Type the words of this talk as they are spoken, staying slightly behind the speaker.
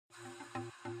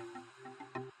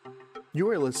You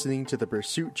are listening to the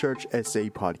Pursuit Church SA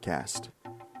podcast.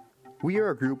 We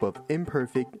are a group of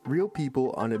imperfect, real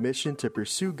people on a mission to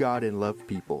pursue God and love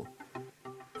people.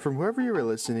 From wherever you are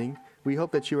listening, we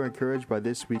hope that you are encouraged by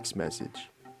this week's message.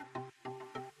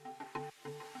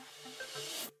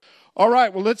 All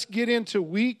right, well, let's get into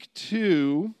week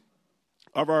 2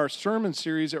 of our sermon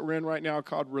series that we're in right now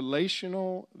called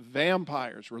Relational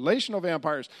Vampires. Relational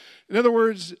Vampires. In other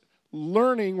words,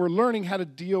 we're learning how to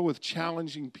deal with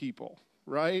challenging people,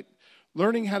 right?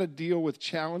 Learning how to deal with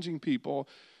challenging people.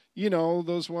 You know,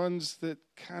 those ones that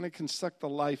kind of can suck the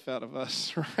life out of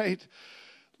us, right?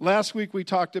 Last week we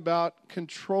talked about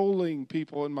controlling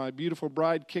people, and my beautiful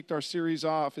bride kicked our series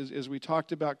off as we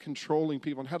talked about controlling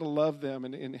people and how to love them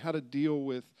and how to deal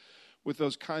with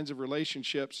those kinds of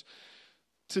relationships.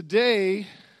 Today,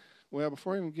 well,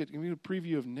 before I even give you a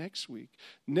preview of next week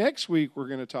we're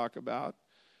going to talk about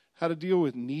how to deal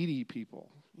with needy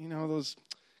people. You know, those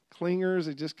clingers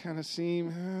that just kind of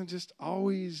seem just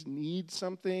always need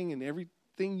something, and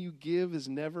everything you give is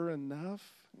never enough.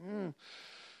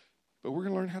 But we're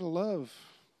going to learn how to love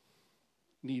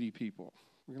needy people.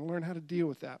 We're going to learn how to deal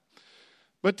with that.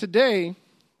 But today,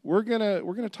 we're going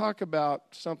to talk about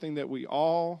something that we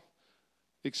all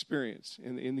experience.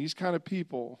 And these kind of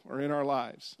people are in our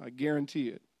lives. I guarantee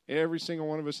it. Every single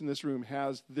one of us in this room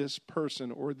has this person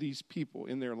or these people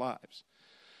in their lives.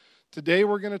 Today,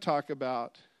 we're going to talk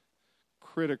about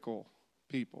critical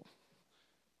people.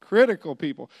 Critical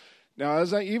people. Now,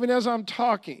 even as I'm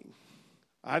talking,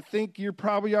 I think you're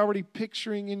probably already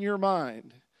picturing in your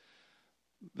mind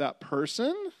that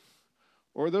person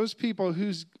or those people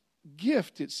whose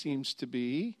gift it seems to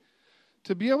be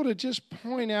able to just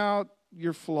point out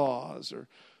your flaws or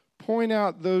point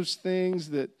out those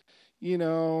things that, you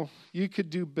know, you could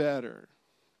do better,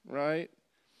 right?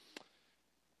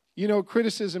 You know,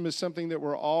 criticism is something that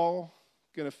we're all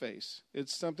going to face.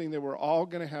 It's something that we're all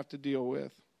going to have to deal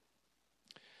with.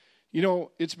 You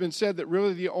know, it's been said that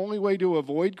really the only way to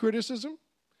avoid criticism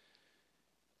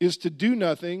is to do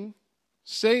nothing,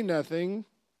 say nothing,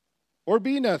 or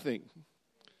be nothing.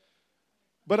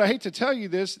 But I hate to tell you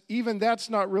this, even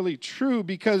that's not really true,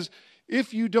 because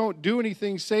if you don't do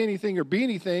anything, say anything, or be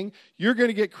anything, you're going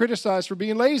to get criticized for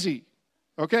being lazy,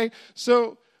 okay?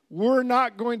 So we're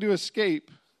not going to escape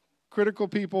critical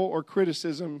people or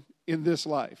criticism in this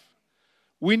life.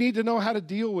 We need to know how to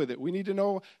deal with it. We need to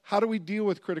know, how do we deal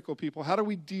with critical people? How do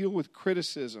we deal with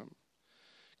criticism?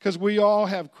 Because we all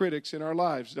have critics in our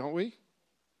lives, don't we?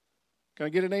 Can I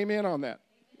get an amen on that?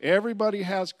 Everybody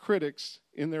has critics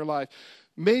in their life.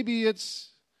 Maybe it's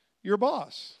your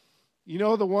boss. You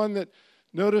know, the one that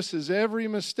notices every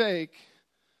mistake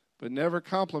but never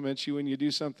compliments you when you do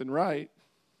something right.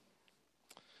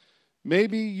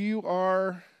 Maybe you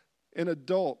are an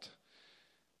adult,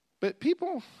 but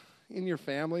people in your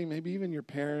family, maybe even your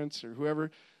parents or whoever,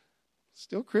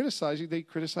 still criticize you. They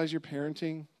criticize your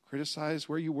parenting, criticize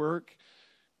where you work,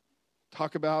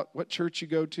 talk about what church you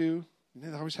go to. And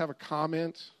they always have a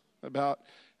comment about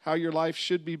how your life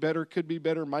should be better, could be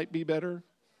better, might be better.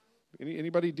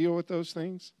 Anybody deal with those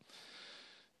things?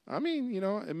 I mean, you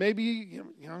know, and maybe,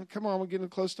 you know, come on, we're getting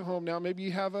close to home now. Maybe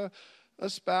you have a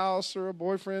spouse or a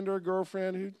boyfriend or a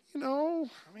girlfriend who, you know,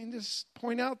 I mean, just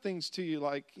point out things to you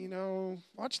like, you know,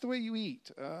 watch the way you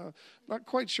eat. Not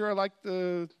quite sure I like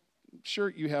the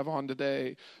shirt you have on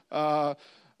today. I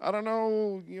don't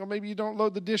know, you know, maybe you don't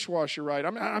load the dishwasher right.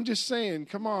 I'm just saying,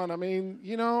 come on. I mean,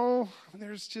 you know,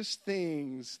 there's just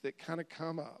things that kind of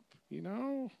come up, you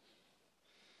know.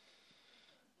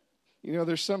 You know,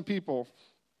 there's some people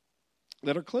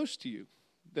that are close to you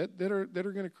that are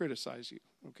going to criticize you,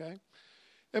 okay?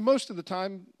 And most of the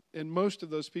time, and most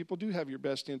of those people do have your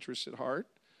best interests at heart,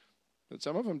 but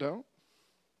some of them don't.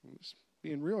 I'm just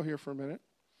being real here for a minute.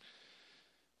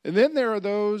 And then there are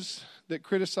those that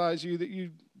criticize you that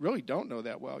you really don't know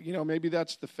that well. You know, maybe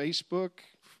that's the Facebook,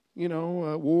 you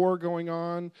know, war going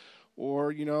on,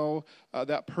 or, you know,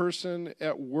 that person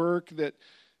at work that,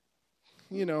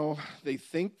 you know, they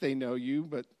think they know you,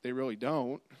 but they really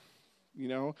don't, you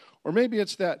know. Or maybe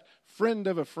it's that friend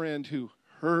of a friend who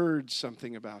heard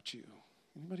something about you.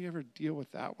 Anybody ever deal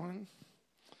with that one?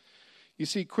 You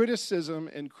see, criticism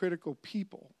and critical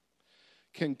people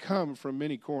can come from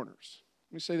many corners.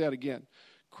 Let me say that again.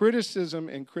 Criticism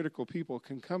and critical people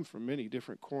can come from many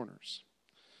different corners.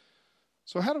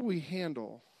 So how do we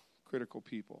handle critical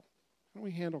people? How do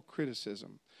we handle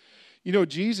criticism? You know,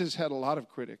 Jesus had a lot of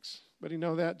critics. But you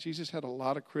know that? Jesus had a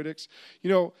lot of critics.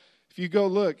 You know, if you go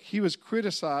look, he was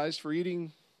criticized for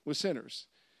eating with sinners.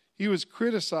 He was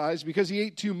criticized because he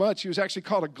ate too much. He was actually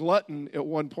called a glutton at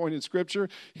one point in Scripture.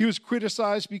 He was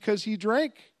criticized because he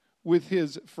drank with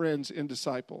his friends and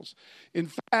disciples. In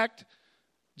fact,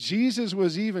 Jesus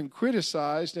was even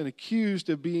criticized and accused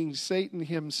of being Satan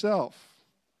himself.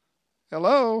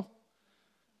 Hello?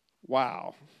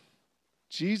 Wow.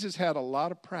 Jesus had a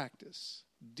lot of practice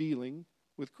dealing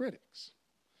with critics.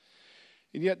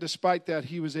 And yet, despite that,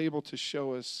 he was able to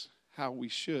show us how we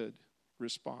should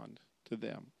respond to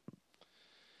them.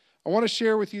 I want to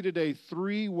share with you today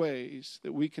 3 ways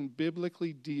that we can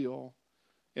biblically deal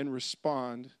and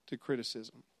respond to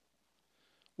criticism.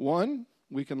 1,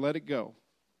 we can let it go.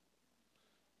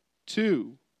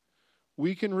 2,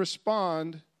 we can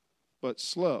respond but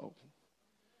slow.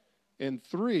 And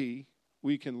 3,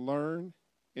 we can learn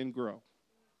and grow. I'm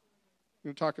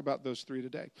going to talk about those 3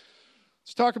 today.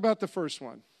 Let's talk about the first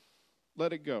one.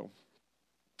 Let it go.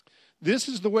 This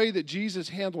is the way that Jesus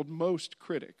handled most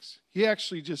critics. He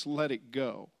actually just let it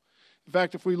go. In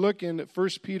fact, if we look in at 1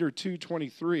 Peter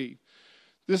 2:23,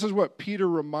 this is what Peter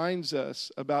reminds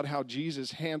us about how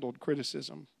Jesus handled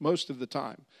criticism most of the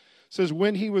time. It says,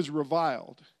 when he was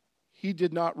reviled, he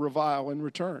did not revile in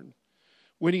return.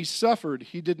 When he suffered,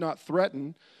 he did not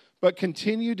threaten, but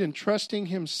continued entrusting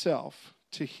himself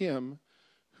to him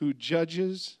who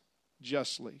judges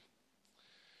justly.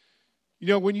 You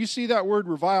know, when you see that word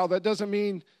revile, that doesn't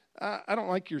mean, I don't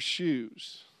like your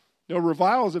shoes. No,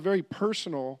 revile is a very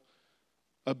personal,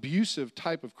 abusive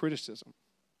type of criticism.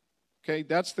 Okay,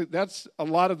 that's a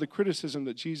lot of the criticism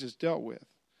that Jesus dealt with.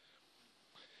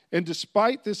 And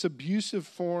despite this abusive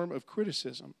form of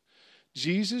criticism,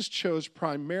 Jesus chose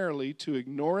primarily to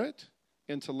ignore it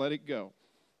and to let it go.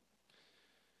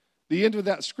 The end of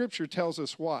that scripture tells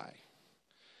us why.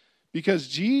 Because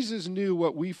Jesus knew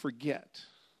what we forget.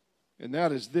 And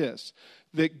that is this,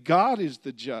 that God is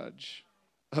the judge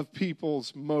of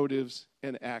people's motives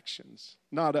and actions,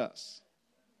 not us.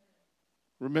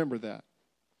 Remember that.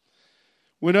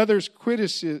 When others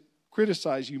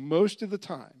criticize you most of the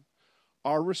time,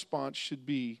 our response should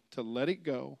be to let it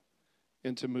go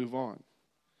and to move on.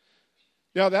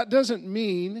 Now, that doesn't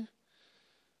mean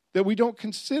that we don't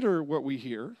consider what we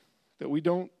hear, that we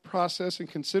don't process and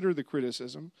consider the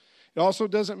criticism. It also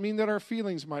doesn't mean that our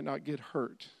feelings might not get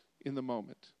hurt in the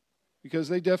moment, because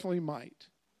they definitely might.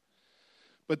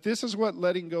 But this is what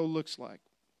letting go looks like.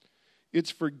 It's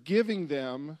forgiving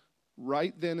them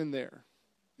right then and there.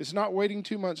 It's not waiting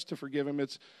 2 months to forgive them.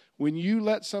 It's when you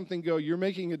let something go, you're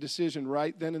making a decision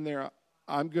right then and there.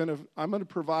 I'm going to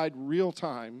provide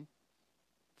real-time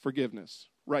forgiveness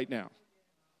right now.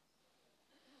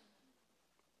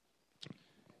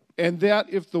 And that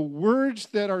if the words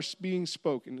that are being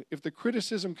spoken, if the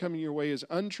criticism coming your way is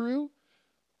untrue,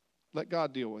 let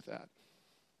God deal with that.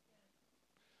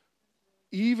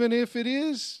 Even if it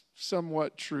is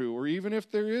somewhat true, or even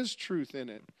if there is truth in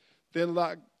it, then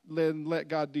let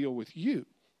God deal with you.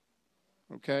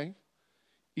 Okay?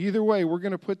 Either way, we're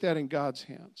going to put that in God's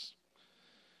hands.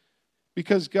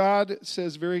 Because God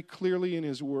says very clearly in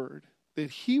His Word that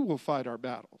He will fight our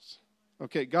battles.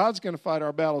 Okay, God's going to fight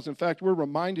our battles. In fact, we're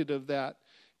reminded of that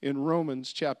in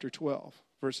Romans chapter 12,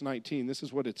 verse 19. This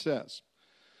is what it says.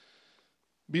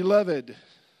 Beloved,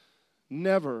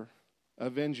 never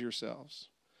avenge yourselves,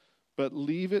 but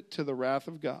leave it to the wrath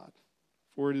of God.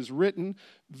 For it is written,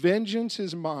 vengeance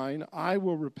is mine, I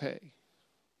will repay,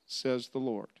 says the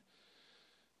Lord.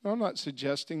 Now, I'm not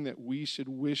suggesting that we should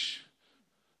wish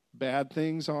bad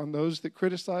things on those that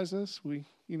criticize us.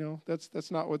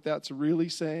 That's not what that's really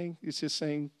saying. It's just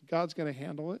saying God's going to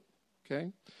handle it.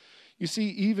 Okay? You see,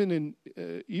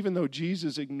 even though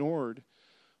Jesus ignored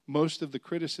most of the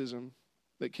criticism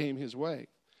that came his way,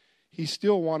 he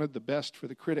still wanted the best for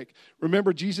the critic.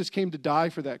 Remember, Jesus came to die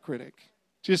for that critic.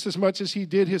 Just as much as he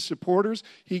did his supporters,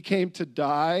 he came to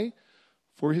die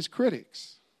for his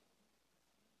critics.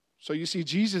 So you see,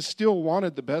 Jesus still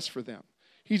wanted the best for them.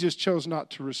 He just chose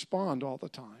not to respond all the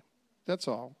time. That's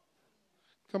all.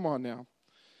 Come on now.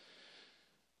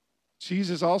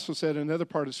 Jesus also said in another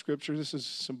part of Scripture, this is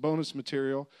some bonus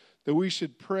material, that we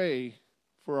should pray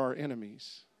for our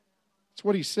enemies. That's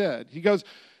what he said. He goes,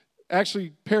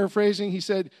 actually paraphrasing, he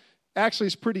said, actually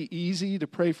it's pretty easy to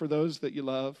pray for those that you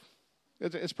love.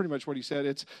 It's pretty much what he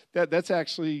said. That's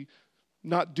actually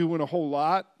not doing a whole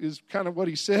lot is kind of what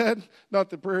he said. Not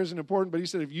that prayer isn't important, but he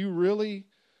said if you really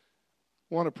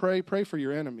want to pray for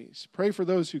your enemies. Pray for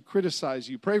those who criticize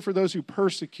you. Pray for those who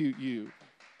persecute you.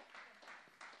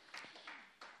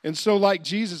 And so like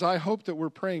Jesus, I hope that we're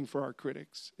praying for our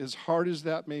critics, as hard as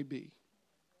that may be.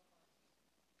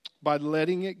 By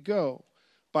letting it go,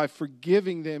 by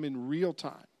forgiving them in real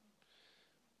time,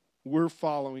 we're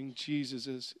following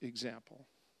Jesus' example.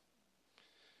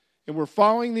 And we're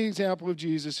following the example of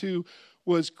Jesus, who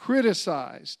was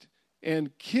criticized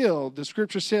and killed, the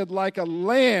scripture said, like a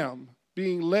lamb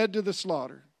being led to the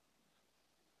slaughter.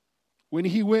 When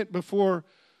he went before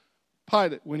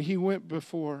Pilate, when he went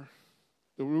before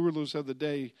the rulers of the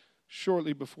day,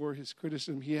 shortly before his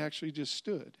criticism, he actually just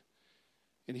stood.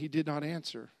 And he did not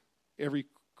answer every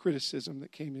criticism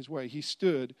that came his way. He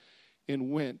stood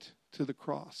and went to the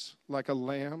cross like a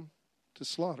lamb to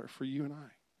slaughter for you and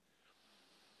I.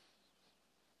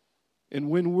 And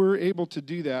when we're able to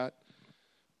do that,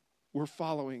 we're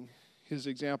following his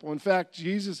example. In fact,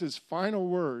 Jesus' final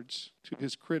words to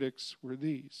his critics were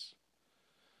these: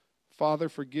 Father,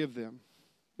 forgive them.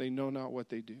 They know not what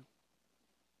they do.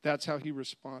 That's how he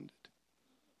responded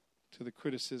to the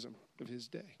criticism of his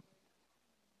day.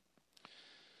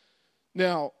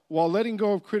 Now, while letting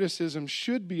go of criticism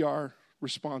should be our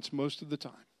response most of the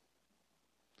time,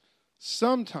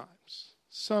 sometimes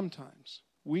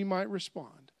we might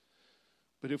respond.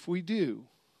 But if we do,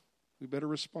 we better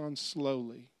respond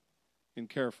slowly and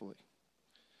carefully.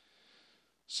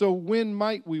 So when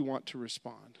might we want to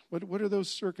respond? What are those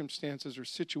circumstances or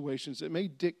situations that may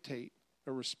dictate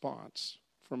a response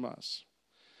from us?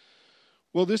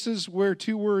 Well, this is where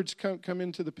two words come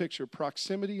into the picture: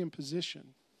 proximity and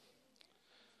position.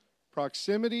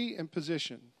 Proximity and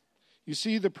position. You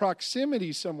see, the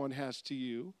proximity someone has to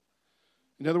you,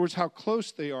 in other words, how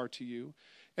close they are to you,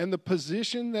 and the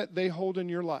position that they hold in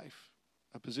your life,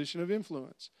 a position of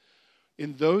influence.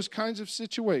 In those kinds of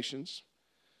situations,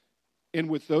 and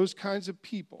with those kinds of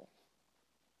people,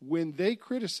 when they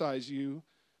criticize you,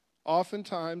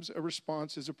 oftentimes a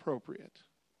response is appropriate.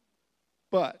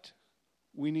 But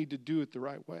we need to do it the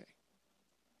right way.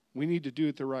 We need to do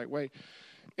it the right way.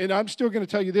 And I'm still going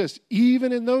to tell you this,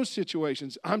 even in those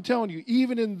situations, I'm telling you,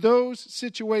 even in those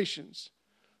situations,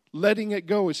 letting it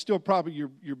go is still probably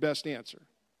your best answer.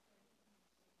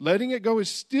 Letting it go is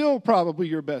still probably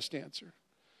your best answer.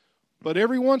 But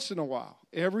every once in a while,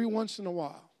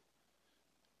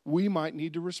 we might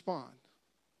need to respond.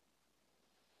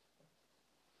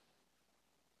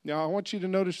 Now, I want you to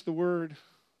notice the word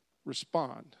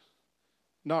respond,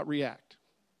 not react.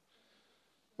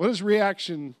 What does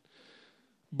reaction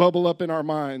bubble up in our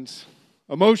minds?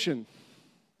 Emotion,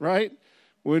 right?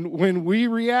 When we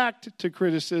react to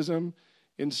criticism,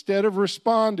 instead of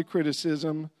respond to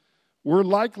criticism, we're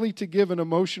likely to give an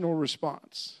emotional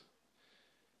response.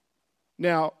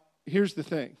 Now, here's the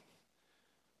thing.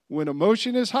 When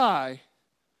emotion is high,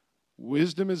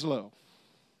 wisdom is low.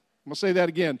 I'm going to say that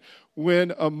again.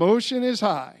 When emotion is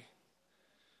high,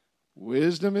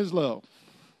 wisdom is low.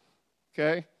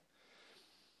 Okay?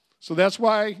 So that's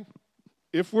why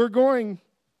if we're going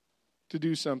to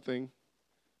do something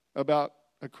about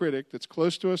a critic that's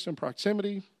close to us in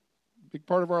proximity, big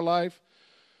part of our life,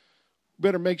 we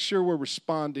better make sure we're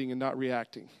responding and not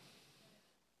reacting.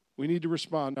 We need to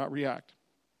respond, not react.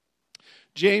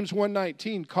 James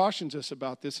 1:19 cautions us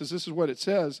about this, as this is what it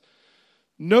says.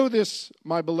 Know this,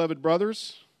 my beloved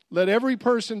brothers. Let every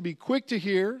person be quick to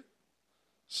hear,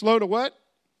 slow to what?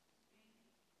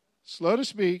 Slow to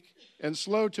speak, and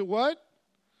slow to what?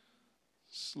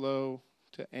 Slow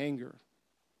to anger.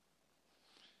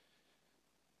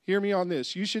 Hear me on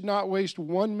this. You should not waste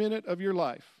 1 minute of your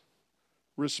life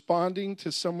responding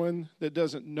to someone that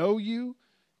doesn't know you,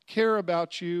 care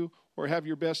about you, or have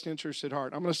your best interests at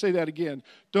heart. I'm going to say that again.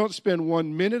 Don't spend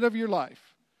 1 minute of your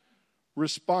life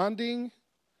responding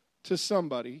to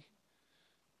somebody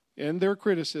and their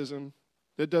criticism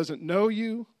that doesn't know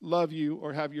you, love you,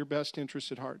 or have your best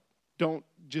interests at heart. Don't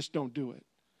do it.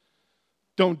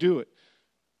 Don't do it.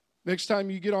 Next time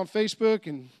you get on Facebook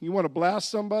and you want to blast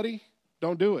somebody,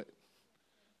 don't do it.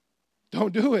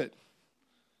 Don't do it.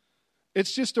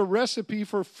 It's just a recipe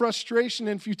for frustration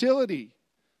and futility.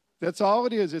 That's all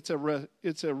it is. It's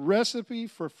a recipe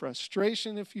for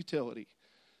frustration and futility.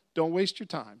 Don't waste your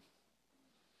time.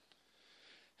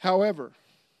 However,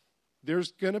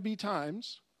 there's going to be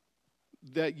times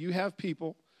that you have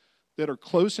people that are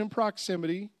close in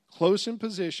proximity, close in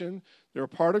position, they're a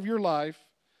part of your life,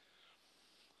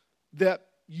 that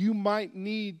you might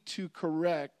need to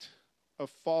correct a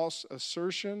false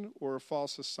assertion or a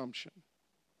false assumption.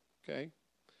 Okay?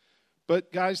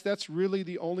 But guys, that's really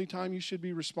the only time you should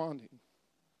be responding,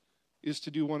 is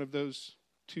to do one of those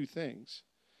two things.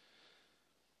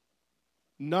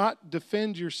 Not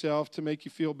defend yourself to make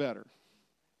you feel better.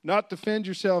 Not defend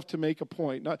yourself to make a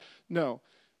point. No.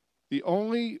 The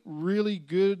only really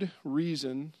good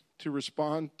reason to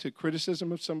respond to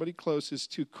criticism of somebody close is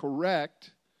to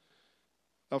correct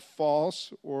a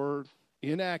false or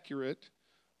inaccurate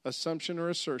assumption or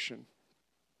assertion.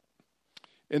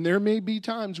 And there may be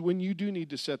times when you do need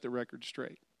to set the record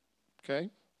straight.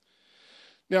 Okay?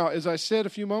 Now, as I said a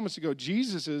few moments ago,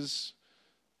 Jesus'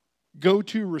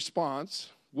 go-to response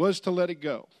was to let it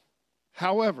go.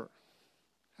 However,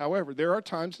 there are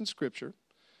times in Scripture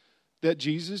that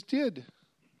Jesus did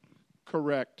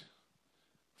correct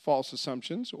false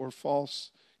assumptions or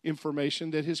false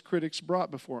information that his critics brought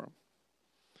before him.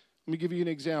 Let me give you an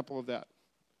example of that.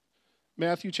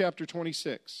 Matthew chapter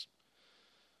 26,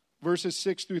 verses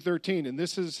 6 through 13, and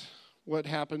this is what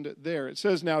happened there. It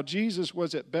says, "Now Jesus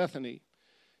was at Bethany,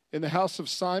 in the house of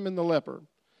Simon the leper.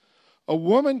 A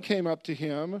woman came up to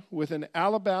him with an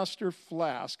alabaster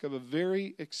flask of a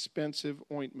very expensive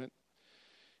ointment,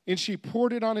 and she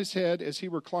poured it on his head as he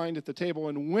reclined at the table.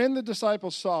 And when the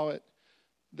disciples saw it,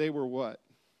 they were" what?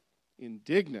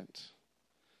 "Indignant,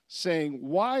 saying,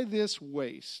 'Why this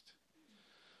waste?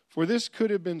 For this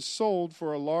could have been sold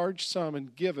for a large sum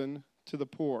and given to the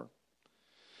poor.'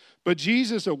 But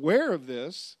Jesus, aware of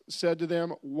this, said to them,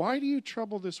 'Why do you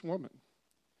trouble this woman?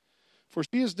 For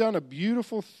she has done a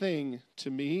beautiful thing to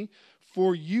me.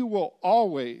 For you will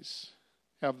always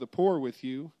have the poor with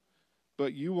you,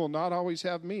 but you will not always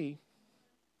have me.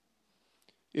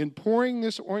 In pouring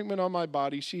this ointment on my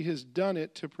body, she has done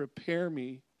it to prepare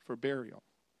me for burial.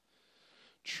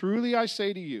 Truly I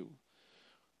say to you,'"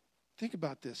 think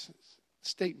about this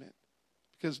statement,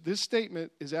 because this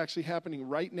statement is actually happening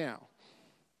right now.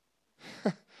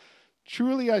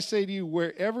 "Truly I say to you,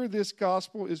 wherever this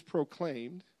gospel is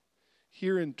proclaimed,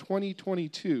 here in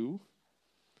 2022,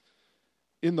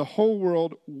 in the whole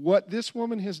world, what this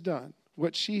woman has done,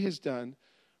 what she has done,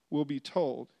 will be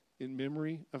told in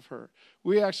memory of her."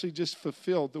 We actually just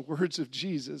fulfilled the words of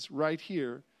Jesus right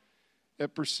here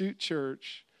at Pursuit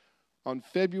Church on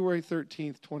February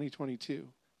 13th,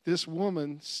 2022. This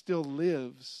woman still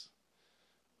lives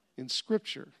in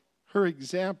Scripture. Her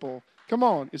example, come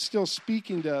on, is still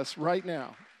speaking to us right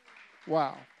now.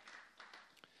 Wow.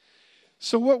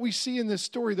 So what we see in this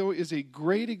story, though, is a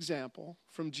great example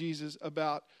from Jesus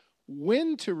about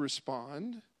when to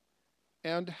respond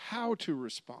and how to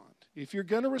respond. If you're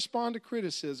going to respond to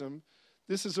criticism,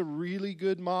 this is a really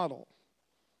good model.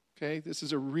 Okay? This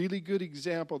is a really good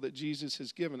example that Jesus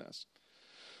has given us.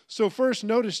 So first,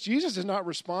 notice Jesus is not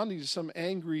responding to some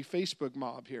angry Facebook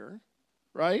mob here,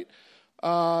 right?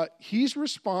 He's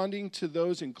responding to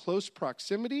those in close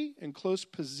proximity and close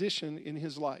position in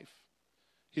his life.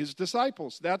 His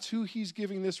disciples, that's who he's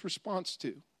giving this response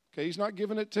to. Okay, he's not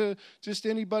giving it to just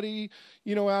anybody,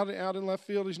 out in left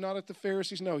field. He's not at the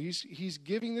Pharisees. No, he's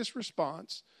giving this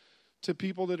response to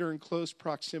people that are in close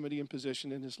proximity and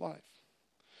position in his life.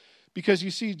 Because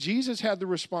you see, Jesus had the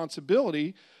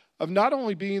responsibility of not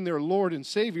only being their Lord and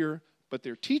Savior, but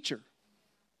their teacher.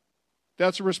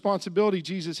 That's a responsibility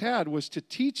Jesus had, was to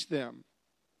teach them,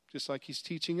 just like he's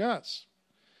teaching us.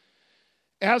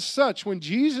 As such, when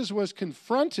Jesus was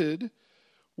confronted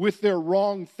with their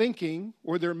wrong thinking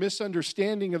or their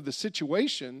misunderstanding of the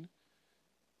situation,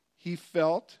 he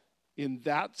felt in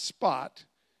that spot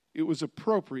it was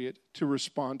appropriate to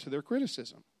respond to their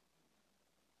criticism.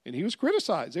 And he was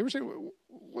criticized. They were saying,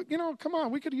 come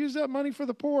on, we could have used that money for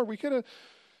the poor. We could have,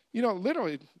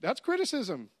 literally, that's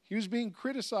criticism. He was being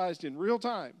criticized in real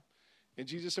time. And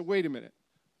Jesus said, wait a minute.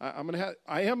 I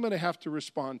am going to have to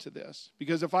respond to this.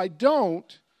 Because if I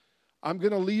don't, I'm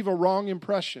going to leave a wrong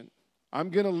impression.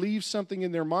 I'm going to leave something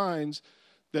in their minds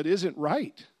that isn't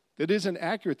right, that isn't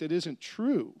accurate, that isn't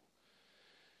true.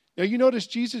 Now, you notice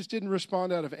Jesus didn't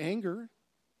respond out of anger,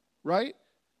 right?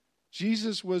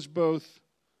 Jesus was both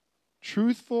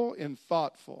truthful and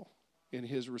thoughtful in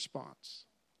his response.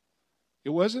 It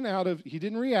wasn't he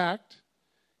didn't react.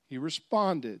 He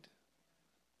responded.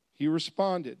 He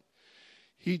responded.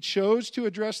 He chose to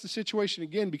address the situation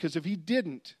again, because if he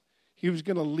didn't, he was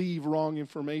going to leave wrong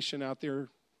information out there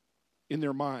in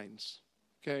their minds.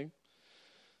 Okay?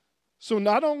 So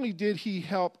not only did he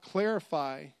help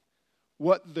clarify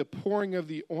what the pouring of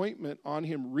the ointment on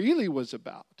him really was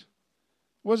about. It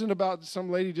wasn't about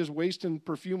some lady just wasting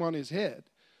perfume on his head.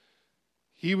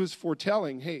 He was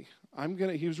foretelling, he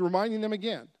was reminding them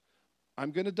again, I'm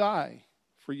going to die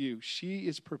for you. She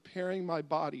is preparing my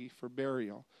body for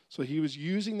burial. So he was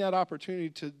using that opportunity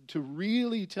to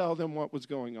really tell them what was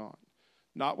going on.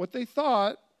 Not what they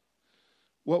thought,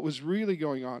 what was really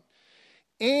going on.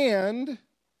 And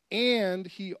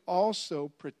he also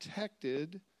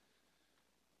protected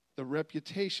the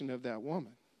reputation of that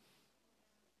woman.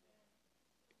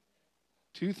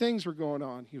 Two things were going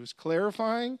on. He was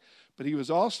clarifying, but he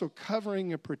was also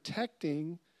covering and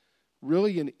protecting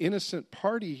really an innocent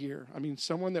party here. I mean,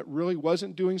 someone that really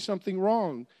wasn't doing something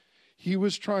wrong. He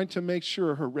was trying to make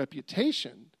sure her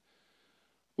reputation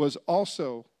was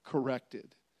also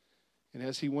corrected. And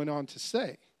as he went on to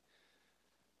say,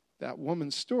 that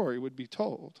woman's story would be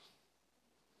told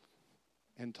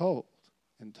and told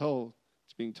and told.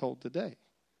 It's being told today.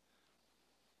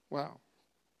 Wow.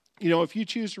 You know, if you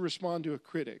choose to respond to a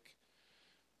critic,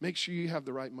 make sure you have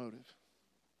the right motive.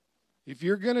 If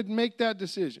you're going to make that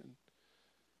decision,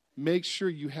 make sure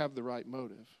you have the right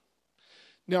motive.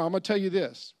 Now, I'm going to tell you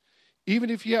this. Even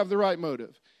if you have the right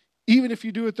motive, even if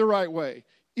you do it the right way,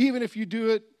 even if you do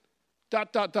it ...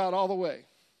 all the way,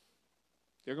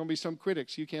 there are going to be some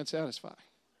critics you can't satisfy.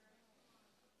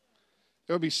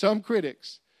 There will be some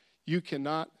critics you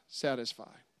cannot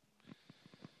satisfy.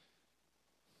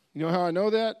 You know how I know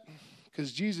that?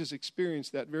 Because Jesus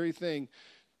experienced that very thing.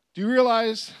 Do you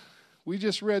realize we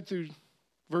just read through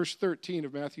verse 13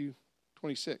 of Matthew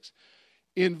 26?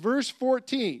 In verse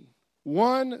 14,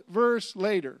 one verse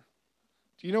later,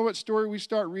 do you know what story we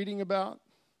start reading about?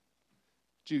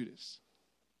 Judas.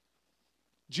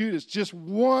 Judas. Just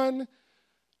one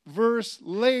verse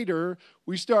later,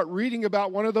 we start reading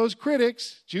about one of those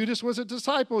critics. Judas was a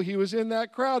disciple. He was in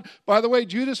that crowd. By the way,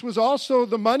 Judas was also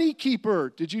the money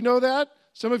keeper. Did you know that?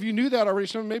 Some of you knew that already.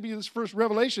 Some maybe this first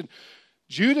revelation.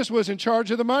 Judas was in charge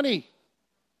of the money.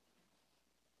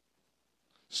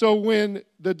 So when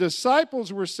the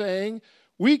disciples were saying,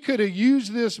 we could have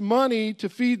used this money to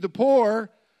feed the poor,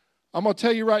 I'm going to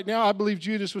tell you right now, I believe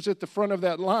Judas was at the front of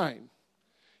that line.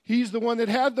 He's the one that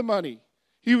had the money.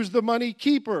 He was the money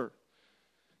keeper.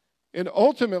 And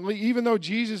ultimately, even though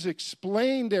Jesus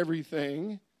explained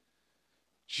everything,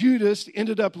 Judas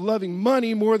ended up loving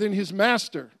money more than his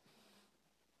master.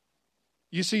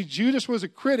 You see, Judas was a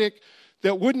critic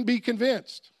that wouldn't be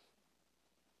convinced.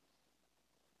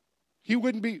 He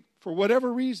wouldn't be, for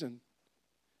whatever reason,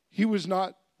 he was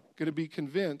not going to be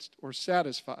convinced or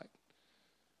satisfied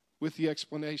with the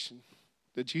explanation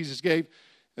that Jesus gave.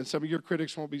 And some of your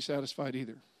critics won't be satisfied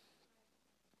either.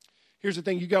 Here's the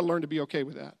thing, you got to learn to be okay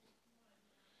with that.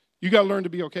 You got to learn to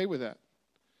be okay with that.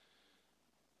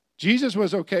 Jesus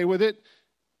was okay with it.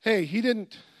 Hey, he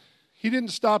didn't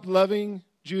stop loving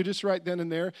Judas right then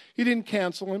and there. He didn't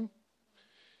cancel him.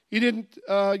 He didn't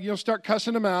start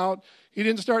cussing him out. He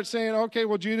didn't start saying, okay,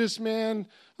 well, Judas, man,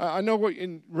 I know what,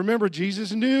 and remember,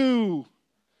 Jesus knew.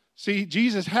 See,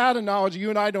 Jesus had a knowledge you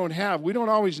and I don't have. We don't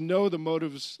always know the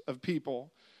motives of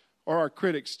people or our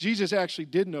critics. Jesus actually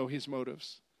did know his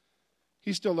motives.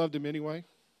 He still loved him anyway.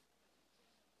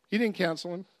 He didn't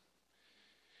cancel him.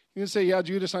 He didn't say, yeah,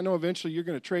 Judas, I know eventually you're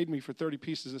going to trade me for 30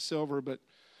 pieces of silver, but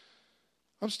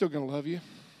I'm still going to love you.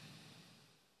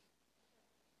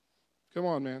 Come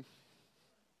on, man.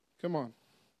 Come on.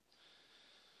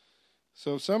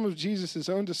 So some of Jesus'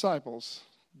 own disciples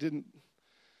didn't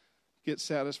get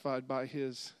satisfied by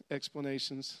his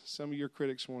explanations. Some of your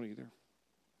critics won't either.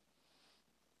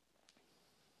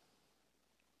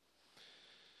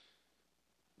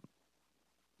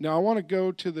 Now I want to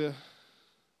go to the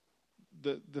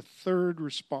third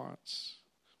response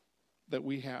that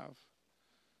we have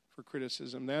for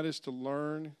criticism. That is to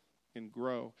learn and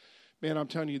grow. Man, I'm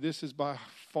telling you, this is by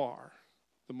far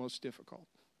the most difficult.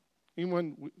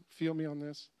 Anyone feel me on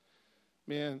this?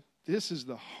 Man, this is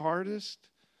the hardest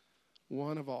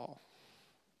one of all.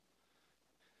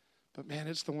 But man,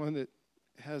 it's the one that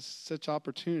has such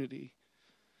opportunity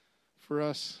for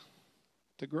us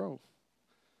to grow.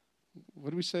 What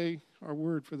do we say our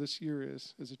word for this year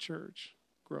is as a church?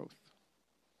 Growth.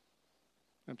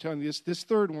 I'm telling you, this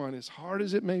third one, as hard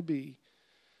as it may be,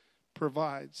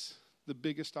 provides the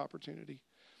biggest opportunity.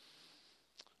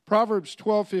 Proverbs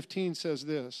 12:15 says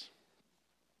this: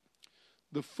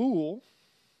 the fool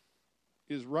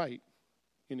is right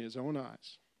in his own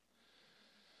eyes.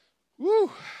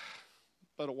 Woo!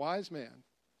 But a wise man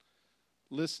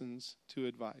listens to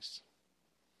advice.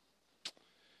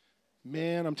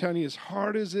 Man, I'm telling you, as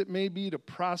hard as it may be to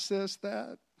process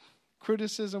that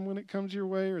criticism when it comes your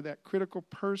way, or that critical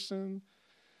person,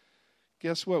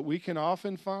 guess what? We can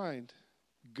often find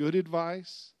good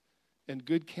advice and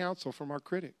good counsel from our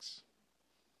critics.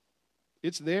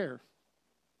 It's there.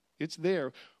 It's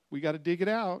there. We got to dig it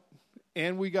out,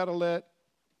 and we got to let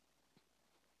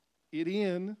it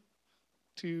in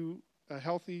to a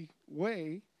healthy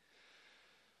way.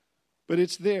 But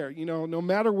it's there. You know, no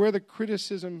matter where the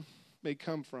criticism may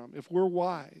come from, if we're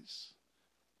wise,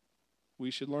 we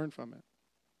should learn from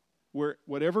it.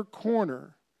 Whatever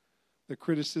corner the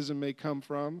criticism may come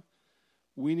from,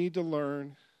 we need to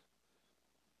learn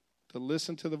to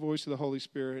listen to the voice of the Holy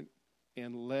Spirit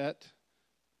and let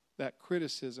that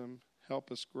criticism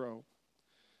help us grow.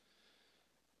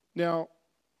 Now,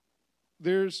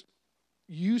 there's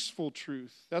useful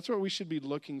truth. That's what we should be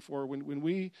looking for when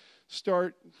we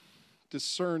start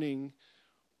discerning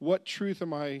what truth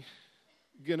am I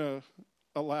going to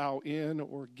allow in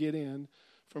or get in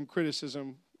from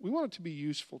criticism, we want it to be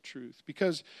useful truth.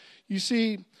 Because, you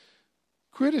see,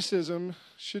 criticism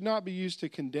should not be used to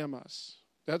condemn us.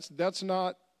 That's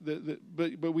not,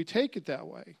 but we take it that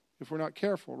way if we're not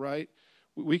careful, right?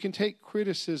 We can take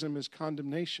criticism as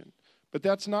condemnation, but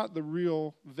that's not the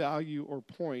real value or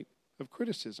point of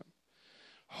criticism.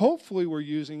 Hopefully we're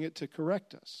using it to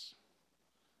correct us.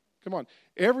 Come on.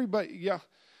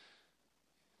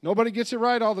 Nobody gets it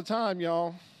right all the time,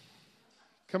 y'all.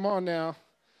 Come on now.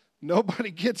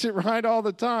 Nobody gets it right all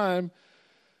the time.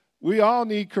 We all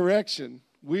need correction.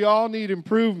 We all need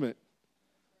improvement.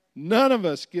 None of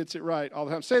us gets it right all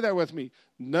the time. Say that with me.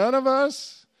 None of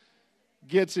us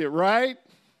gets it right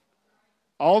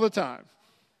all the time.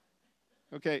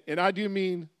 Okay, and I do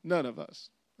mean none of us.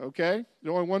 Okay?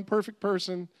 There's only one perfect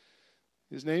person.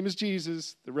 His name is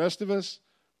Jesus. The rest of us,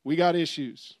 we got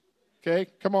issues.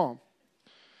 Okay? Come on.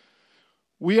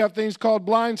 We have things called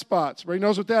blind spots. Everybody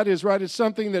knows what that is, right? It's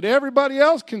something that everybody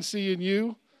else can see in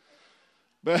you,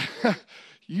 but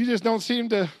you just don't seem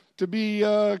to be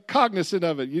cognizant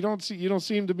of it. You don't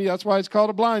seem to be. That's why it's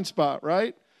called a blind spot,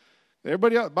 right?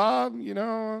 Everybody else, Bob,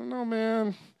 no,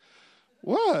 man.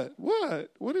 What?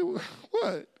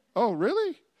 Oh,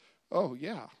 really? Oh,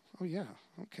 yeah.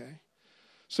 Okay.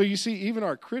 So you see, even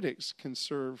our critics can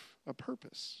serve a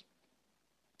purpose.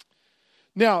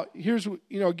 Now, here's,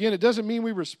 again, it doesn't mean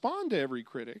we respond to every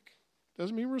critic. It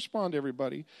doesn't mean we respond to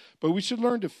everybody. But we should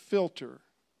learn to filter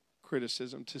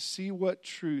criticism to see what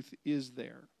truth is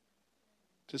there.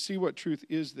 To see what truth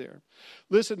is there.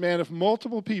 Listen, man, if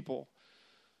multiple people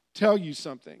tell you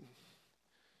something,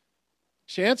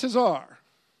 chances are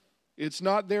it's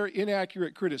not their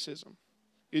inaccurate criticism.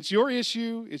 It's your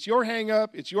issue, it's your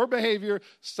hang-up, it's your behavior,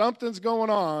 something's going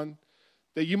on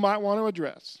that you might want to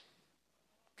address.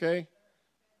 Okay?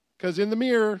 Because in the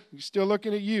mirror, you're still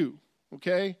looking at you.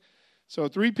 Okay? So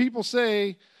 3 people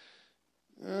say,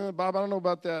 Bob, I don't know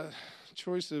about that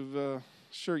choice of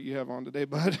shirt you have on today,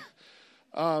 bud.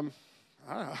 I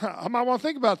might want to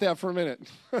think about that for a minute.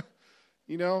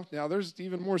 Now there's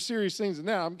even more serious things than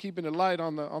that. I'm keeping it light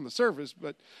on the surface,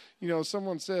 but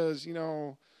someone says,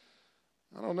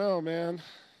 I don't know, man.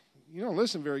 You don't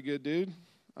listen very good, dude.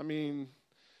 I mean,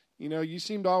 you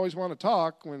seem to always want to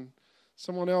talk when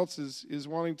someone else is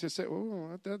wanting to say,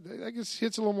 oh, that just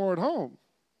hits a little more at home.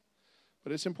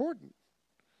 But it's important.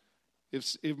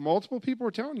 If multiple people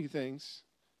are telling you things,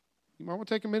 you might want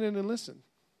to take a minute and listen.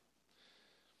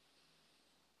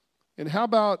 And how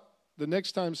about the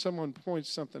next time someone points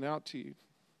something out to you,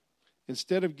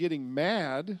 instead of getting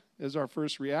mad as our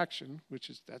first reaction,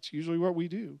 that's usually what we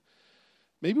do,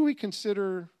 maybe we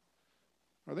consider,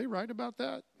 are they right about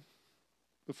that?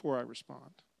 Before I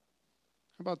respond.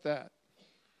 How about that?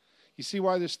 You see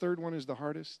why this third one is the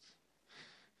hardest?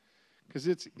 Because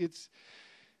it's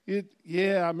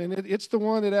the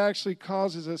one that actually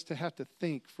causes us to have to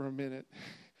think for a minute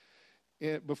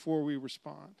before we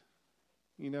respond.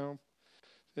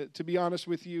 To be honest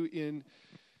with you, in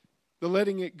the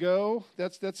letting it go,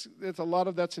 that's a lot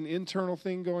of that's an internal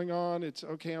thing going on. It's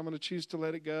okay, I'm going to choose to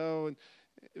let it go,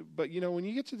 but when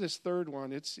you get to this third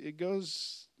one, it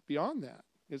goes beyond that.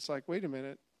 It's like, wait a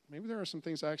minute, maybe there are some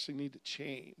things I actually need to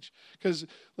change. Because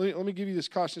let me give you this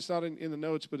caution. It's not in the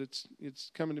notes, but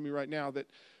it's coming to me right now that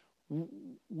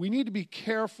we need to be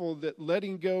careful that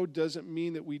letting go doesn't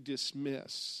mean that we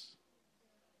dismiss.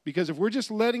 Because if we're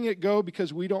just letting it go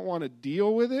because we don't want to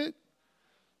deal with it,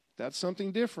 that's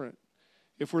something different.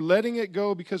 If we're letting it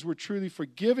go because we're truly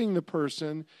forgiving the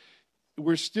person,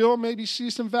 we're still maybe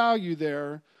see some value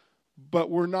there,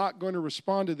 but we're not going to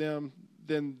respond to them,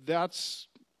 then that's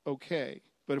okay.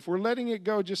 But if we're letting it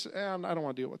go, just, I don't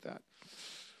want to deal with that.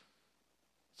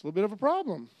 It's a little bit of a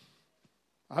problem.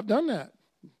 I've done that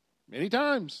many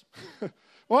times.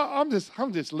 Well, I'm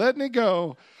just letting it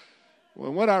go.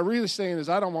 Well, what I'm really saying is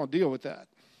I don't want to deal with that.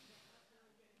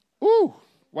 Ooh,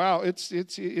 wow, it's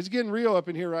getting real up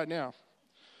in here right now.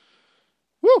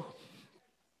 Woo.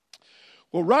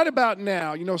 Well, right about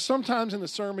now, sometimes in the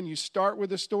sermon you start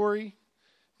with a story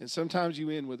and sometimes you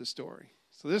end with a story.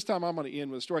 So this time I'm going to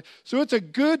end with a story. So it's a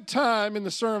good time in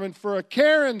the sermon for a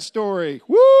Karen story.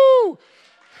 Woo!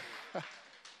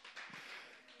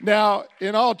 Now,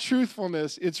 in all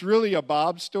truthfulness, it's really a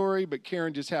Bob story, but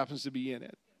Karen just happens to be in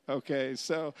it. Okay,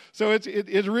 so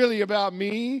it's really about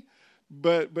me,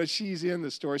 but she's in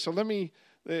the story. So let me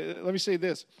say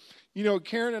this.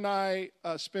 Karen and I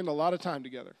spend a lot of time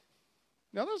together.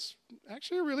 Now, that's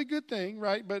actually a really good thing,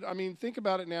 right? But, think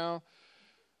about it now.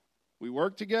 We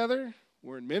work together.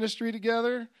 We're in ministry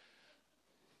together.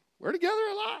 We're together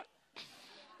a lot.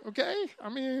 Okay?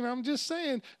 I'm just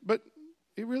saying. But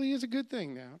It really is a good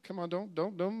thing now. Come on,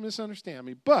 don't misunderstand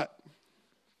me. But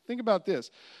think about this.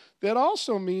 That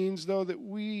also means, though, that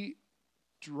we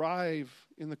drive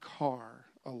in the car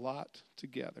a lot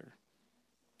together.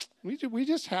 We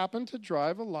just happen to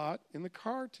drive a lot in the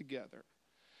car together.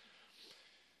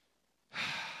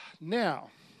 Now,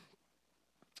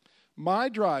 my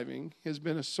driving has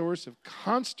been a source of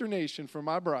consternation for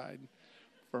my bride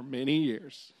for many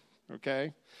years,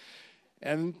 okay?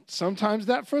 And sometimes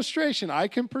that frustration I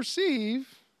can perceive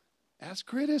as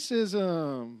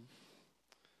criticism.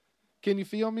 Can you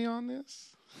feel me on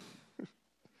this?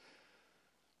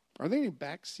 Are there any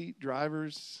backseat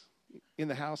drivers in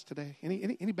the house today?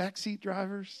 Any backseat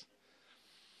drivers?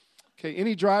 Okay,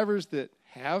 any drivers that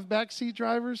have backseat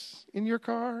drivers in your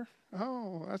car?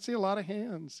 Oh, I see a lot of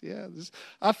hands. Yeah,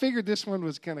 I figured this one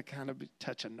was going to kind of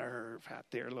touch a nerve out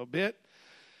there a little bit.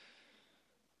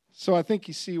 So I think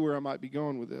you see where I might be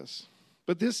going with this.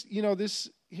 But here's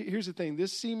the thing.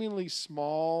 This seemingly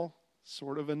small,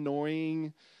 sort of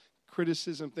annoying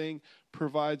criticism thing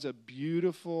provides a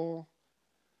beautiful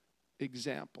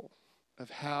example of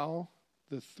how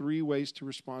the 3 ways to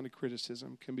respond to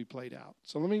criticism can be played out.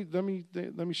 So let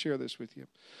me share this with you.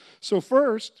 So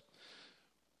first,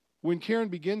 when Karen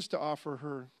begins to offer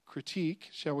her critique,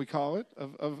 shall we call it,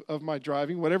 of my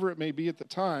driving, whatever it may be at the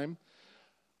time,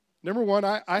 number one,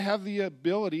 I have the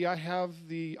ability, I have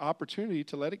the opportunity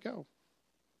to let it go.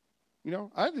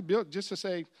 I have the ability just to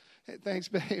say, hey, thanks,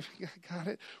 babe, got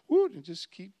it. Woo, and just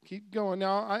keep going.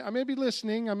 Now, I may be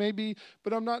listening,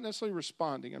 but I'm not necessarily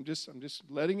responding. I'm just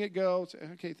letting it go. Say,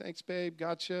 okay, thanks, babe,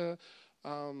 gotcha. I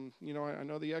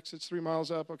know the exit's 3 miles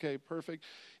up. Okay, perfect.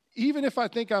 Even if I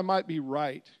think I might be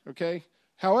right, okay?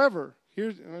 However,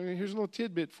 here's a little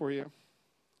tidbit for you.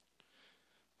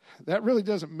 That really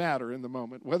doesn't matter in the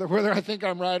moment, whether I think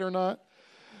I'm right or not,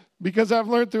 because I've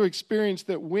learned through experience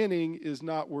that winning is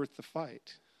not worth the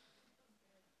fight.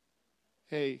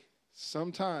 Hey,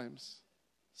 sometimes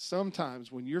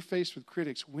when you're faced with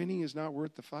critics, winning is not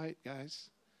worth the fight, guys.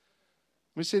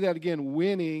 Let me say that again.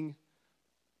 Winning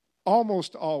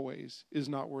almost always is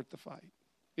not worth the fight.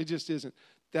 It just isn't.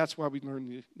 That's why we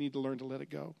need to learn to let it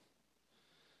go.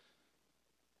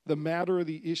 The matter of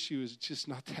the issue is just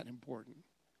not that important.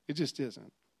 It just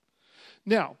isn't.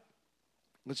 Now,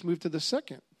 let's move to the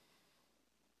second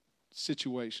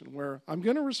situation where I'm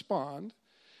going to respond,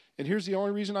 and here's the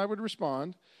only reason I would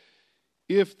respond.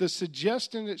 If the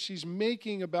suggestion that she's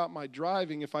making about my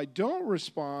driving, if I don't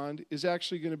respond, is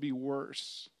actually going to be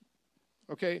worse.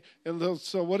 Okay, and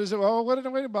so what is it? Oh,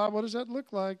 wait, Bob, what does that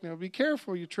look like? Now, be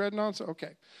careful, you're treading on.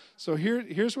 Okay, so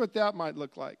here's what that might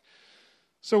look like.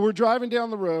 So we're driving down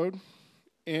the road,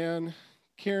 and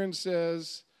Karen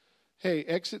says, hey,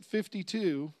 exit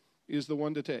 52 is the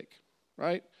one to take,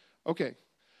 right? Okay,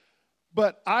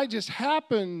 but I just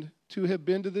happened to have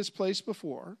been to this place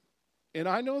before, and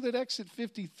I know that exit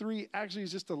 53 actually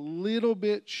is just a little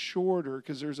bit shorter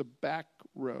because there's a back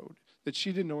road that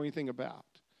she didn't know anything about.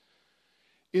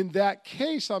 In that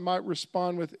case, I might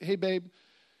respond with, hey, babe,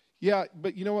 yeah,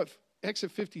 but you know what?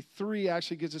 Exit 53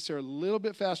 actually gets us there a little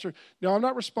bit faster. Now, I'm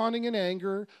not responding in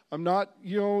anger. I'm not,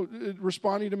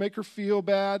 responding to make her feel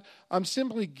bad. I'm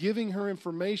simply giving her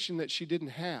information that she didn't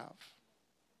have,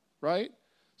 right?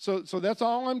 So that's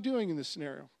all I'm doing in this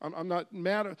scenario. I'm not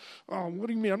mad at, oh, what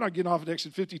do you mean? I'm not getting off at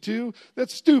exit 52.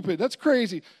 That's stupid. That's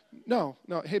crazy. No.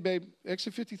 Hey, babe,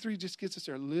 exit 53 just gets us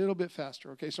there a little bit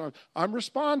faster, okay? So I'm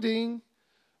responding.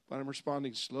 But I'm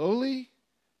responding slowly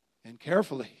and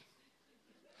carefully.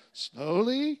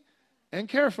 Slowly and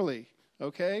carefully,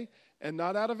 okay? And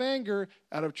not out of anger,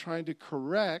 out of trying to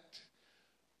correct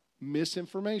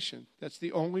misinformation. That's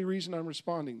the only reason I'm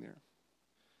responding there.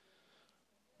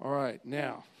 All right,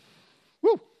 now,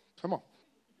 come on.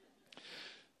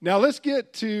 Now let's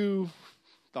get to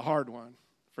the hard one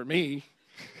for me.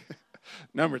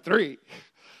 Number 3,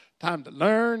 time to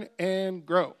learn and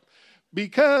grow.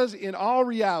 Because in all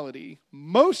reality,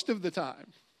 most of the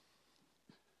time,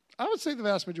 I would say the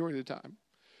vast majority of the time,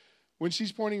 when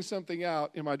she's pointing something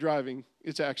out in my driving,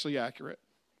 it's actually accurate,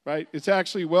 right? It's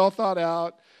actually well thought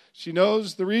out. She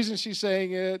knows the reason she's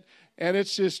saying it, and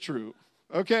it's just true,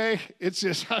 okay? It's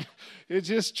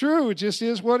just true. It just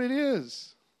is what it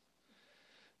is.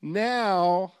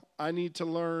 Now I need to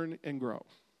learn and grow.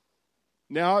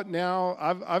 Now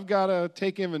I've got to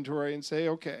take inventory and say,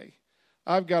 okay,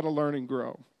 I've got to learn and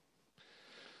grow.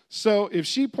 So if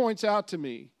she points out to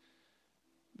me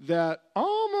that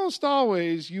almost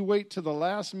always you wait to the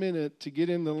last minute to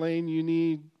get in the lane you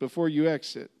need before you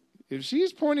exit, if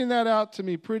she's pointing that out to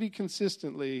me pretty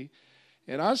consistently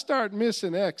and I start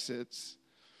missing exits,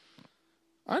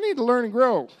 I need to learn and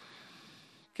grow.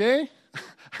 Okay?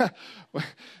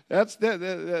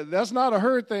 That's not a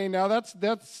her thing now.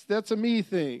 That's a me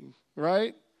thing,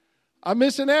 right? I'm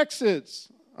missing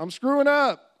exits. I'm screwing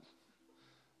up.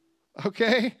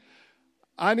 Okay?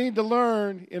 I need to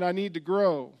learn and I need to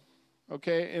grow.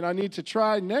 Okay? And I need to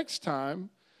try next time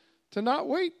to not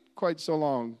wait quite so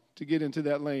long to get into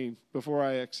that lane before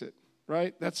I exit,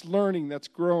 right? That's learning, that's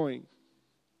growing.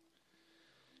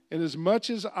 And as much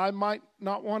as I might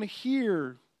not want to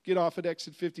hear, get off at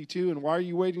exit 52, and why are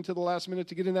you waiting till the last minute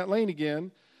to get in that lane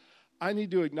again? I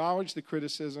need to acknowledge the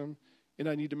criticism, and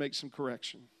I need to make some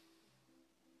correction.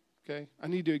 Okay? I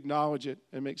need to acknowledge it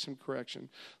and make some correction.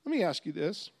 Let me ask you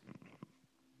this.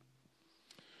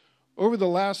 Over the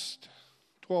last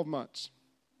 12 months,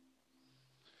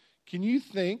 can you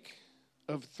think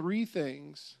of 3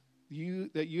 things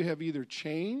that you have either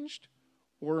changed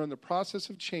or are in the process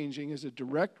of changing as a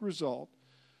direct result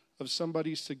of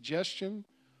somebody's suggestion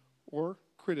or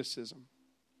criticism?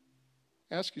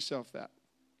 Ask yourself that.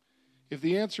 If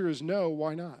the answer is no,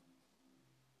 why not?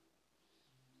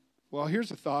 Well,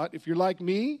 here's a thought. If you're like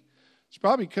me, it's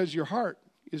probably because your heart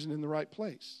isn't in the right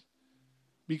place.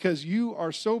 Because you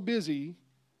are so busy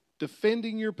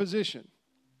defending your position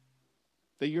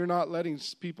that you're not letting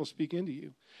people speak into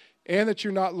you. And that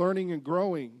you're not learning and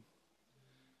growing.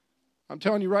 I'm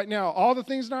telling you right now, all the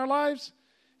things in our lives,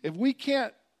 if we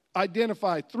can't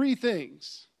identify 3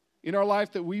 things in our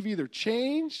life that we've either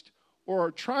changed or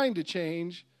are trying to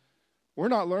change, we're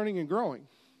not learning and growing.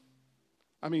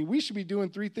 I mean, we should be doing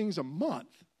 3 things a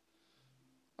month.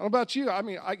 I don't know about you. I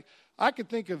mean, I could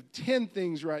think of 10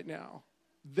 things right now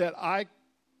that I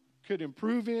could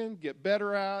improve in, get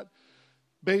better at,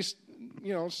 based,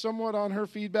 somewhat on her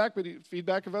feedback, but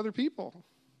feedback of other people.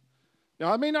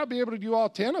 Now, I may not be able to do all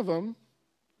 10 of them,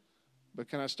 but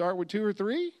can I start with 2 or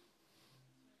 3?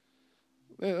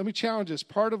 Let me challenge this.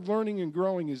 Part of learning and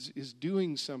growing is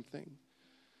doing something.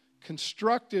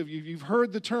 Constructive, you've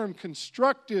heard the term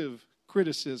constructive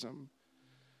criticism.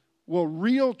 Well,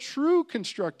 real, true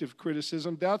constructive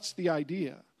criticism, that's the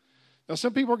idea. Now,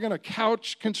 some people are going to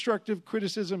couch constructive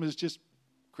criticism as just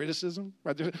criticism,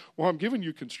 right? Well, I'm giving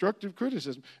you constructive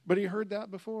criticism. But you heard that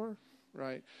before,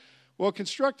 right? Well,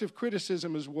 constructive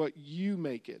criticism is what you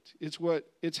make it.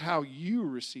 It's how you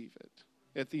receive it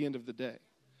at the end of the day.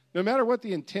 No matter what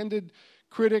the intended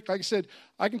critic, like I said,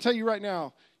 I can tell you right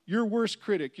now, your worst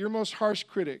critic, your most harsh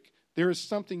critic, there is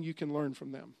something you can learn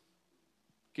from them.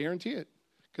 Guarantee it.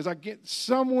 Because I get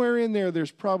somewhere in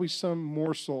there's probably some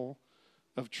morsel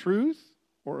of truth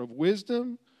or of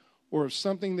wisdom or of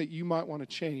something that you might want to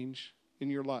change in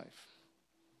your life.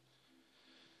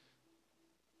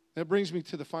 That brings me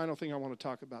to the final thing I want to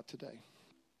talk about today.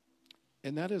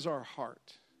 And that is our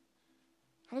heart.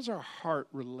 How does our heart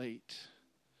relate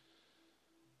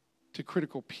to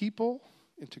critical people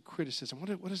and to criticism?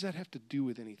 What does that have to do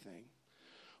with anything?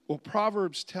 Well,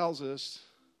 Proverbs tells us,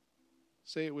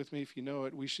 say it with me if you know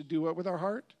it, we should do what with our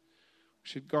heart? We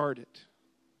should guard it.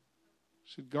 We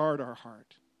should guard our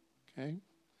heart. Okay?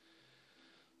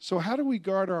 So how do we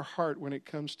guard our heart when it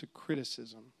comes to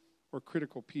criticism or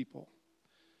critical people?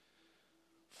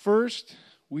 First,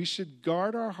 we should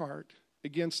guard our heart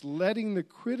against letting the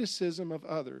criticism of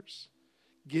others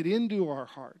get into our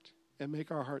heart and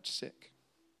make our heart sick.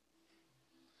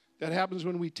 That happens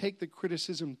when we take the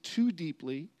criticism too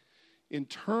deeply,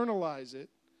 internalize it,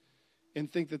 and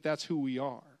think that that's who we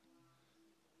are.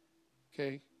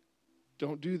 Okay?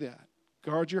 Don't do that.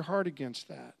 Guard your heart against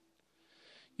that.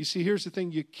 You see, here's the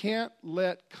thing. You can't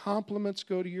let compliments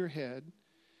go to your head,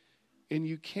 and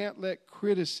you can't let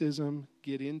criticism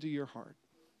get into your heart.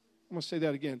 I'm going to say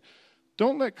that again.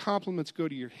 Don't let compliments go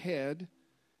to your head,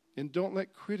 and don't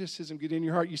let criticism get in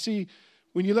your heart. You see,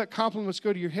 when you let compliments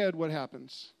go to your head, what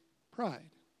happens? Pride,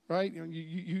 right?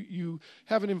 You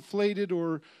have an inflated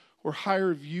or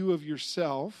higher view of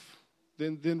yourself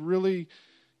than really,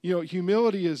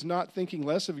 humility is not thinking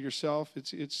less of yourself.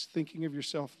 It's thinking of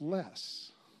yourself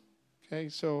less. Okay,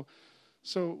 so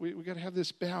we got to have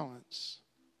this balance.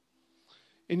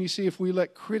 And you see, if we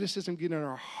let criticism get in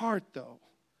our heart, though,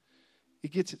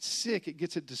 it gets it sick, it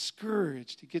gets it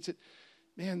discouraged, it gets it,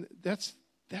 man, that's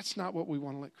not what we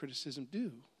want to let criticism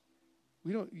do.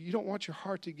 You don't want your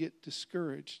heart to get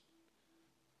discouraged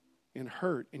and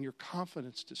hurt and your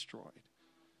confidence destroyed.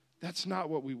 That's not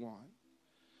what we want.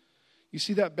 You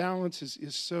see, that balance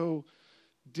is so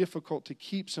difficult to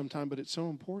keep sometimes, but it's so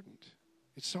important.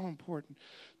 It's so important.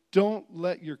 Don't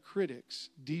let your critics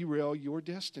derail your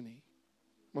destiny.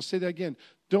 I'll say that again.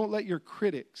 Don't let your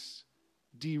critics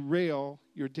derail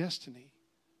your destiny.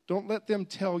 Don't let them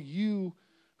tell you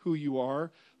who you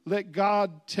are. Let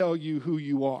God tell you who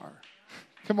you are.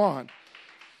 Come on.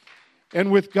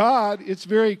 And with God, it's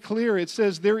very clear. It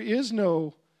says there is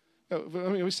no, let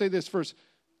me say this first.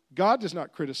 God does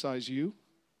not criticize you.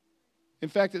 In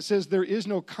fact, it says there is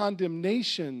no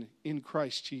condemnation in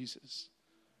Christ Jesus.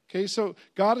 Okay, so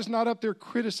God is not up there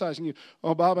criticizing you.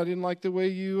 Oh, Bob, I didn't like the way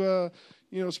you,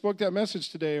 spoke that message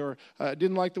today, or I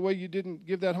didn't like the way you didn't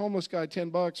give that homeless guy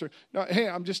 $10. Or no, hey,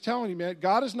 I'm just telling you, man,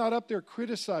 God is not up there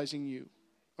criticizing you.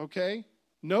 Okay,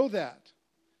 know that.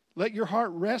 Let your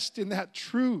heart rest in that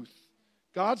truth.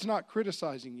 God's not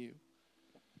criticizing you.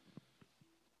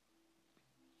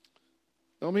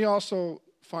 Let me also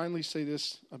finally say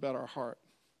this about our heart.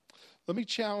 Let me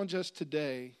challenge us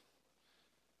today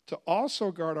to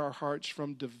also guard our hearts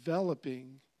from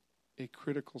developing a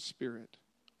critical spirit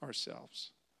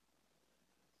ourselves.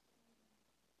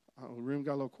 Oh, the room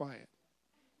got a little quiet.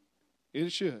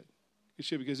 It should. It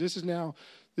should, because this is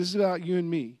about you and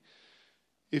me.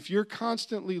 If you're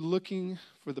constantly looking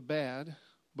for the bad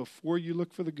before you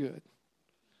look for the good,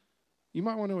 you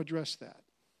might want to address that.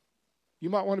 You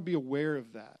might want to be aware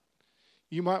of that.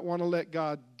 You might want to let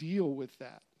God deal with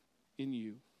that in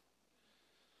you.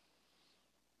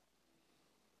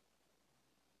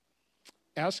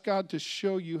 Ask God to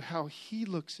show you how He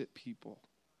looks at people.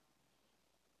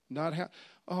 Not how,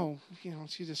 why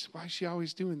is she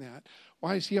always doing that?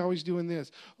 Why is he always doing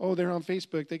this? Oh, they're on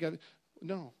Facebook. They got,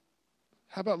 no.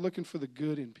 How about looking for the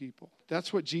good in people?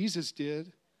 That's what Jesus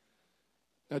did.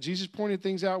 Now, Jesus pointed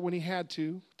things out when He had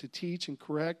to teach and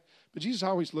correct. But Jesus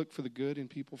always looked for the good in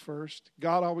people first.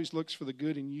 God always looks for the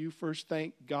good in you first.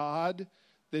 Thank God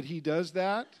that He does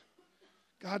that.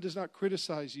 God does not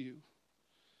criticize you.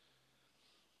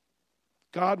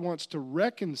 God wants to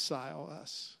reconcile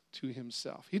us to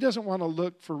Himself. He doesn't want to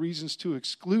look for reasons to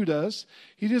exclude us.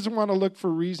 He doesn't want to look for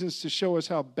reasons to show us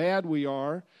how bad we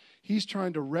are. He's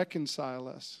trying to reconcile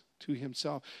us to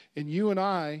Himself. And you and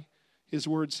I, His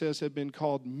Word says, have been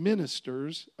called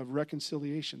ministers of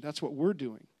reconciliation. That's what we're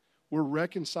doing. We're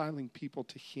reconciling people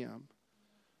to Him.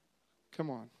 Come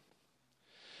on.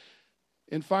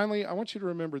 And finally, I want you to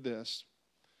remember this.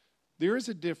 There is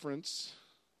a difference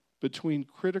between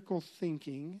critical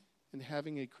thinking and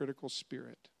having a critical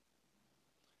spirit.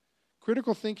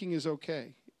 Critical thinking is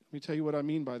okay. Let me tell you what I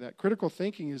mean by that. Critical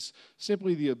thinking is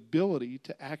simply the ability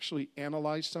to actually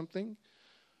analyze something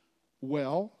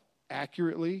well,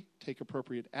 accurately, take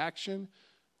appropriate action.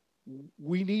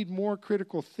 We need more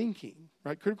critical thinking,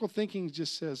 right? Critical thinking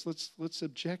just says, let's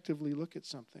objectively look at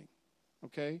something,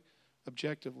 okay?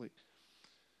 Objectively.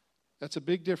 That's a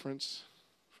big difference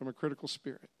from a critical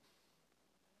spirit.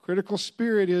 Critical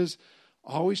spirit is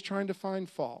always trying to find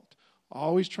fault,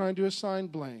 always trying to assign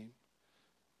blame.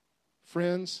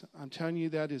 Friends, I'm telling you,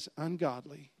 that is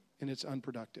ungodly and it's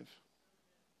unproductive.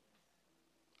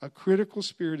 A critical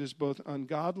spirit is both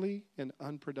ungodly and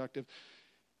unproductive.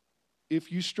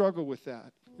 If you struggle with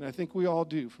that, and I think we all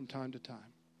do from time to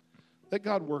time, let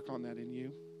God work on that in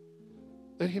you.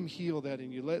 Let Him heal that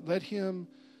in you. Let Him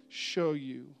show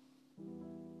you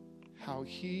how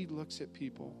He looks at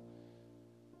people.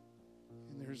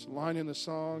 And there's a line in the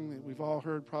song that we've all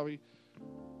heard probably,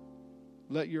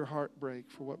 let your heart break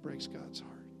for what breaks God's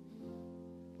heart.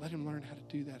 Let Him learn how to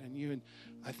do that in you. And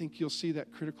I think you'll see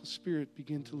that critical spirit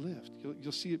begin to lift.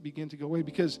 You'll see it begin to go away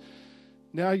because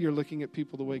now you're looking at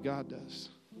people the way God does.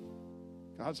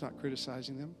 God's not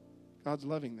criticizing them. God's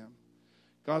loving them.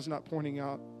 God's not pointing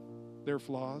out their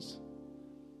flaws.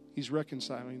 He's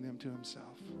reconciling them to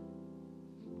Himself.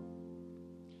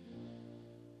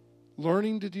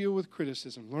 Learning to deal with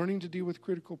criticism, learning to deal with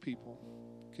critical people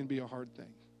can be a hard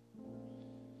thing.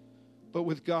 But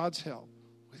with God's help,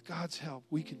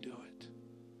 we can do it.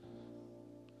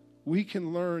 We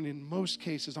can learn in most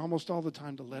cases, almost all the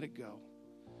time, to let it go.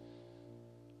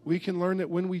 We can learn that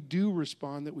when we do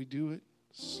respond, that we do it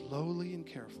slowly and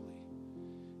carefully.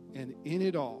 And in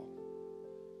it all,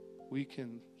 we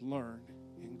can learn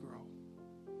and grow.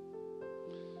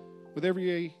 With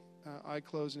every eye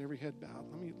closed and every head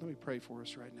bowed, let me pray for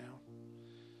us right now.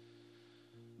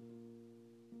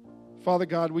 Father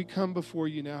God, we come before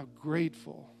you now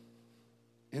grateful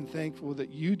and thankful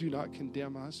that you do not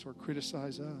condemn us or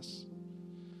criticize us.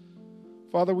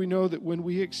 Father, we know that when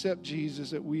we accept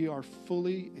Jesus, that we are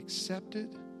fully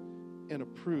accepted and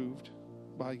approved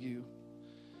by you.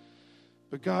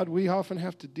 But God, we often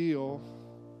have to deal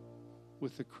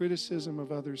with the criticism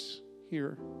of others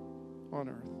here on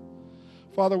earth.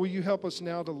 Father, will you help us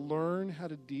now to learn how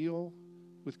to deal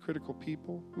with critical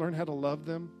people, learn how to love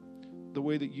them the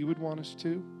way that you would want us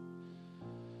to?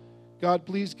 God,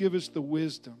 please give us the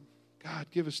wisdom. God,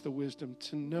 give us the wisdom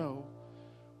to know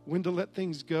when to let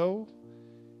things go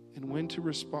and when to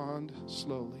respond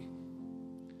slowly.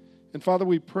 And Father,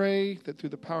 we pray that through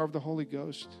the power of the Holy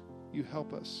Ghost, you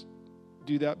help us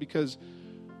do that, because,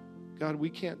 God, we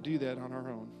can't do that on our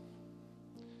own.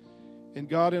 And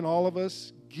God, in all of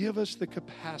us, give us the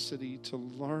capacity to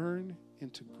learn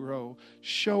and to grow.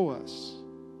 Show us,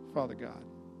 Father God,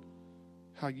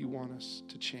 how you want us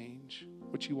to change,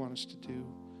 what you want us to do.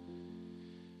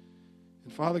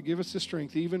 And Father, give us the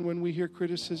strength, even when we hear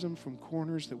criticism from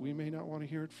corners that we may not want to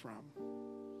hear it from.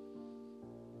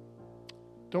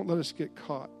 Don't let us get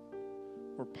caught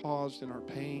or paused in our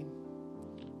pain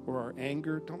or our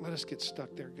anger. Don't let us get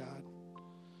stuck there, God.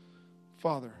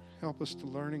 Father, help us to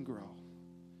learn and grow.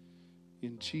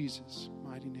 In Jesus'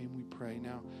 mighty name we pray.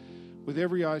 Now, with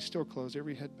every eye still closed,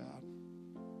 every head bowed.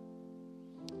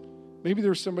 Maybe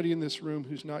there's somebody in this room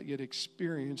who's not yet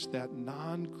experienced that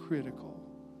non-critical,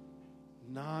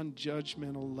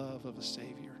 non-judgmental love of a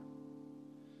Savior.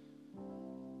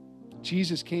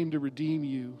 Jesus came to redeem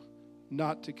you,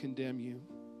 not to condemn you.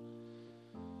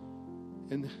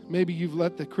 And maybe you've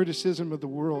let the criticism of the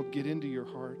world get into your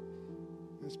heart.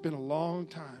 It's been a long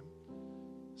time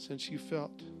since you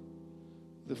felt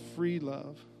the free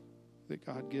love that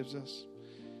God gives us.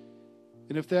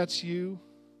 And if that's you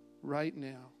right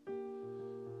now,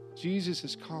 Jesus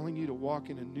is calling you to walk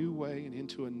in a new way and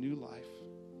into a new life.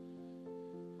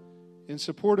 In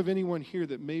support of anyone here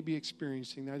that may be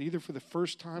experiencing that, either for the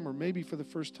first time or maybe for the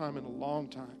first time in a long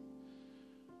time,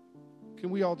 can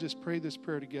we all just pray this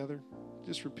prayer together?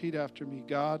 Just repeat after me.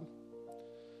 God,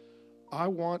 I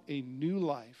want a new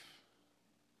life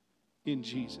in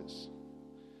Jesus.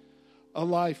 A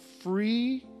life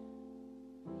free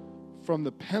from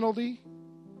the penalty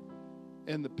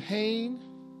and the pain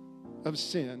of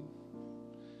sin,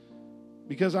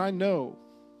 because I know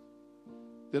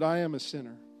that I am a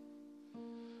sinner.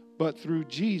 But through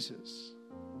Jesus,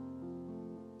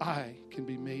 I can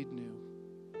be made new.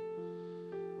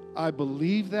 I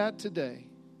believe that today,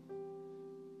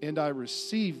 and I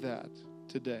receive that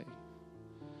today.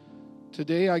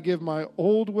 Today I give my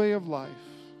old way of life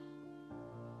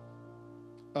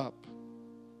up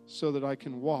so that I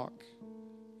can walk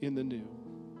in the new.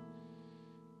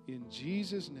 In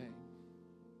Jesus' name,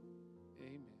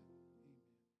 amen.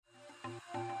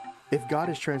 If God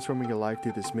is transforming your life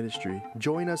through this ministry,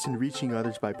 join us in reaching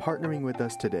others by partnering with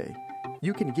us today.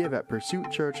 You can give at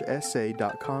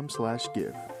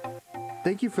pursuitchurchsa.com/give.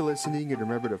 Thank you for listening, and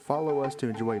remember to follow us to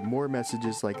enjoy more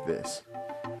messages like this.